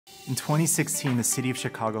In 2016, the City of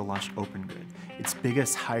Chicago launched OpenGrid, its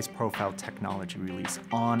biggest, highest profile technology release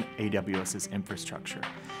on AWS's infrastructure.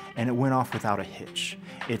 And it went off without a hitch.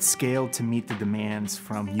 It scaled to meet the demands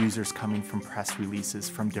from users coming from press releases,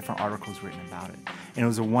 from different articles written about it. And it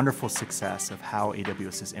was a wonderful success of how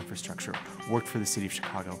AWS's infrastructure worked for the City of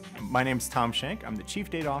Chicago. My name is Tom Shank. I'm the Chief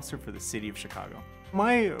Data Officer for the City of Chicago.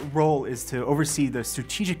 My role is to oversee the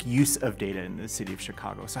strategic use of data in the City of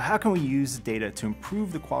Chicago. So how can we use data to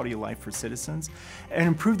improve the quality of life for citizens and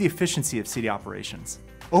improve the efficiency of city operations?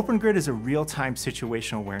 OpenGrid is a real-time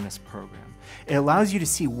situational awareness program. It allows you to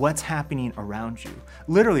see what's happening around you.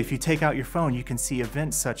 Literally, if you take out your phone, you can see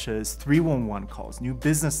events such as 311 calls, new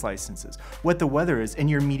business licenses, what the weather is in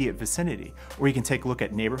your immediate vicinity. Or you can take a look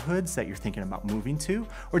at neighborhoods that you're thinking about moving to,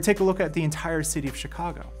 or take a look at the entire City of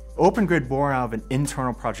Chicago. OpenGrid bore out of an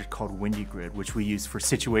internal project called WindyGrid, which we use for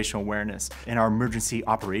situational awareness in our Emergency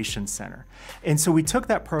Operations Center. And so we took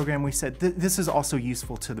that program, we said, this is also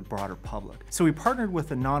useful to the broader public. So we partnered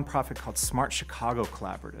with a nonprofit called Smart Chicago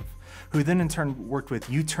Collaborative, who then in turn worked with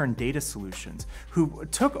U-Turn Data Solutions, who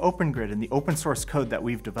took OpenGrid and the open source code that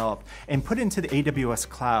we've developed and put it into the AWS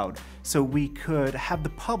cloud so we could have the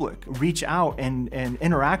public reach out and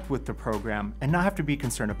interact with the program and not have to be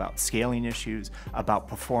concerned about scaling issues, about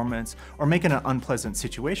performance, or making an unpleasant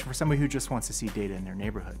situation for somebody who just wants to see data in their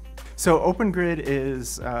neighborhood. So OpenGrid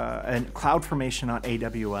is a CloudFormation on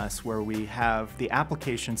AWS where we have the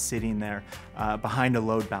application sitting there behind a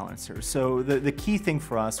load balancer. So the key thing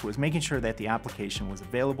for us was making sure that the application was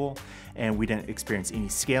available and we didn't experience any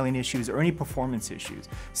scaling issues or any performance issues.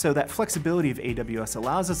 So that flexibility of AWS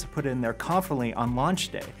allows us to put it in there confidently on launch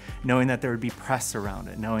day, knowing that there would be press around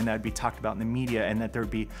it, knowing that it would be talked about in the media and that there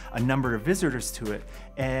would be a number of visitors to it,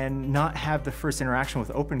 and not have the first interaction with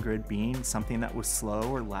OpenGrid being something that was slow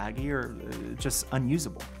or laggy or just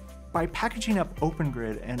unusable. By packaging up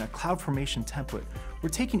OpenGrid in a CloudFormation template, we're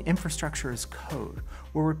taking infrastructure as code,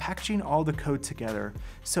 where we're packaging all the code together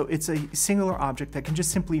so it's a singular object that can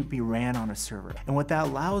just simply be ran on a server. And what that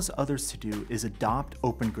allows others to do is adopt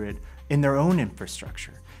OpenGrid in their own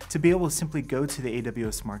infrastructure, to be able to simply go to the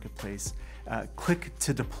AWS Marketplace, click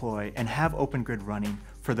to deploy, and have OpenGrid running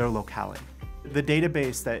for their locality. The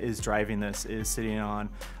database that is driving this is sitting on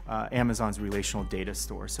Amazon's relational data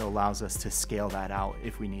store, so it allows us to scale that out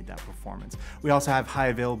if we need that performance. We also have high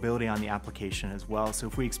availability on the application as well, so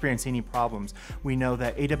if we experience any problems, we know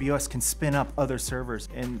that AWS can spin up other servers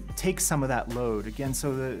and take some of that load, again,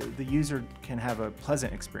 so the user can have a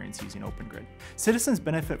pleasant experience using OpenGrid. Citizens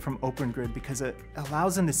benefit from OpenGrid because it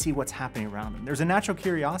allows them to see what's happening around them. There's a natural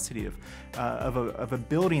curiosity of a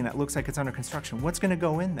building that looks like it's under construction. What's going to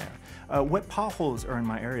go in there? What potholes are in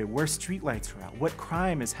my area? Where streetlights are out? What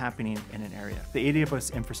crime is happening in an area? The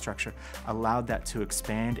AWS infrastructure allowed that to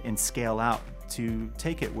expand and scale out to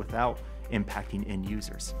take it without impacting end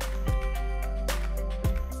users.